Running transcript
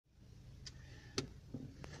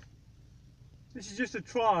This is just a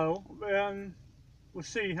trial. We'll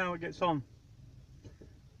see how it gets on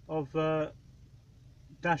of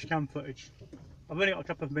dash cam footage. I've only got a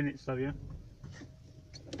couple of minutes though, yeah,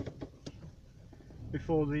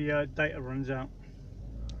 before the data runs out.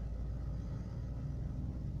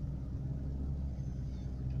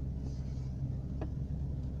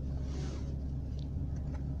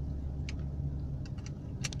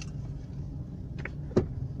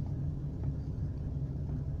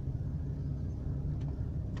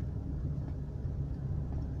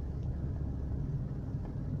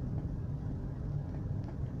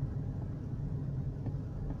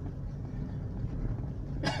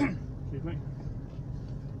 Excuse me.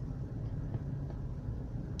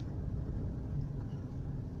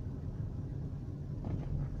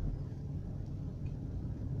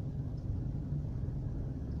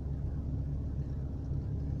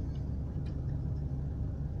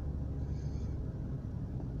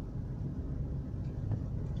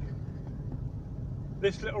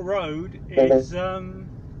 This little road is a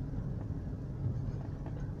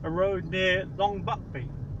road near Long Buckby,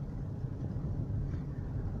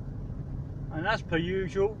 and as per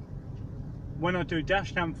usual, when I do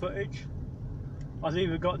dash cam footage, I've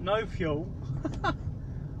either got no fuel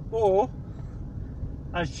or,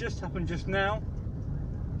 as just happened just now,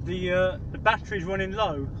 the battery's running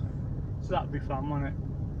low, so that'd be fun, wouldn't it?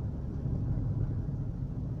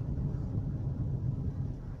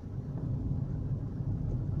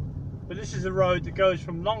 But this is a road that goes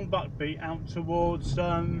from Long Buckby out towards,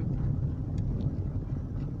 I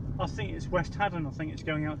think it's West Haddon. I think it's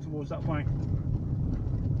going out towards that way.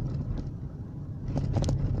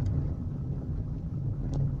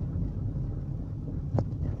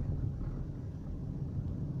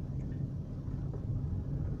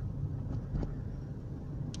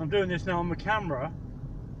 I'm doing this now on my camera,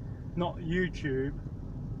 not YouTube,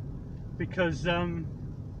 because if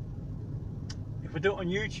I do it on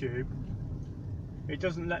YouTube, it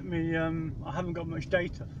doesn't let me, I haven't got much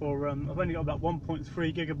data for, I've only got about 1.3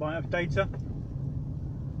 gigabyte of data,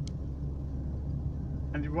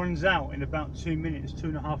 and it runs out in about 2 minutes,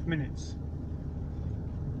 2.5 minutes.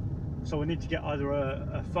 So I need to get either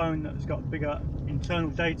a phone that's got bigger internal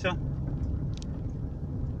data,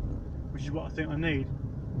 which is what I think I need,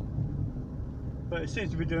 but it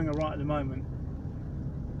seems to be doing alright at the moment.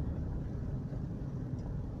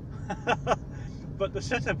 But the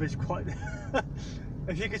setup is quite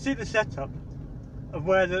if you can see the setup of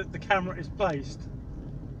where the camera is placed.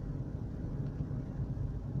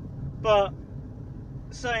 But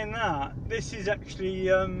saying that, this is actually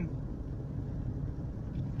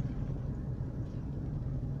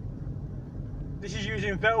this is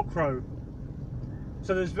using Velcro.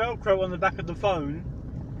 So there's Velcro on the back of the phone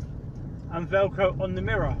and Velcro on the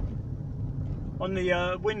mirror, on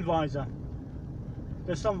the wind visor,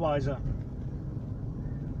 the sun visor,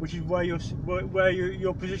 which is where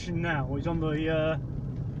your position now is, on the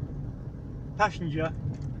passenger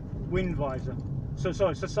wind visor. So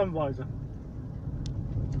sorry, it's the sun visor.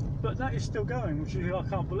 But that is still going, which is, I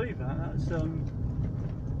can't believe that. That's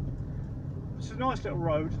it's a nice little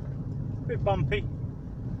road, a bit bumpy.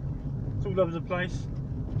 It's all over the place.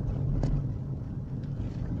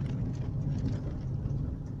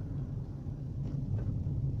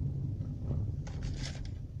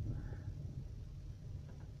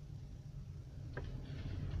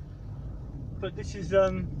 But this is,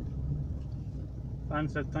 Van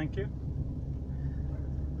said thank you.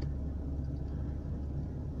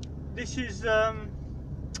 This is,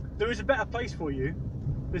 there is a better place for you,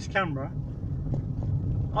 this camera.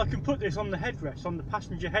 I can put this on the headrest, on the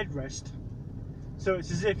passenger headrest, so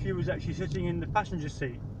it's as if you was actually sitting in the passenger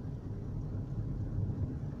seat.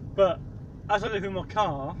 But as I live in my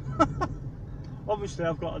car, obviously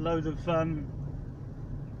I've got a load of,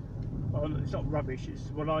 well, it's not rubbish,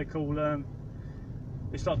 it's what I call,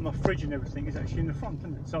 it's like my fridge and everything is actually in the front,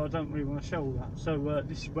 isn't it? So I don't really want to show all that. So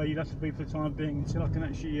this is where you'd have to be for the time being until I can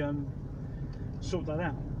actually sort that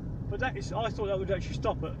out. But that is, I thought that would actually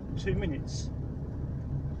stop at 2 minutes.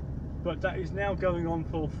 But that is now going on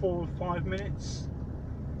for 4 or 5 minutes.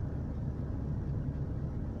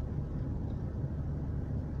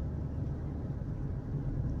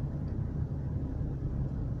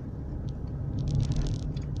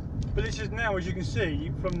 But this is now, as you can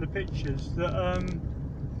see from the pictures, that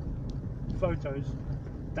photos,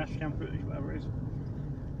 dash cam footage, whatever it is,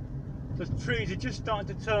 the trees are just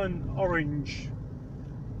starting to turn orange,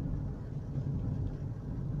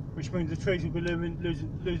 which means the trees will be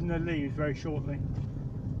losing their leaves very shortly.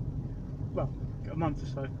 Well, a month or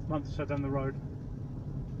so down the road.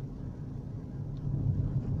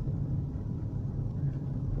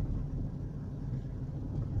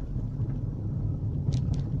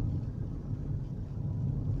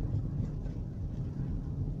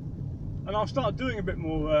 And I'll start doing a bit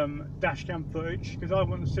more dash cam footage because I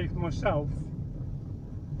want to see for myself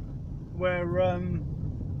where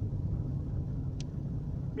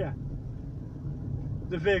yeah,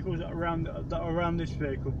 the vehicles that are around this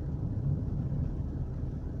vehicle.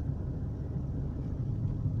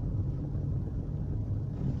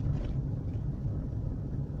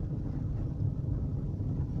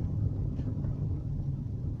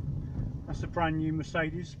 That's a brand new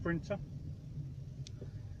Mercedes Sprinter.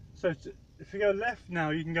 So if you go left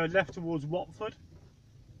now, you can go left towards Watford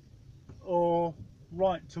or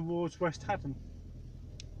right towards West Haddon.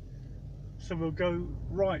 So we'll go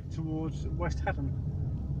right towards West Haddon.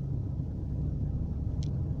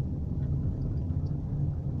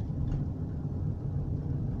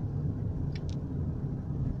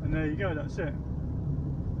 And there you go, that's it.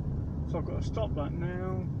 So I've got to stop that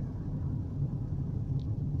now.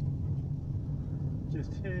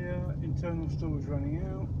 Just here, internal storage running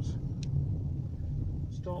out.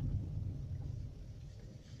 Stop.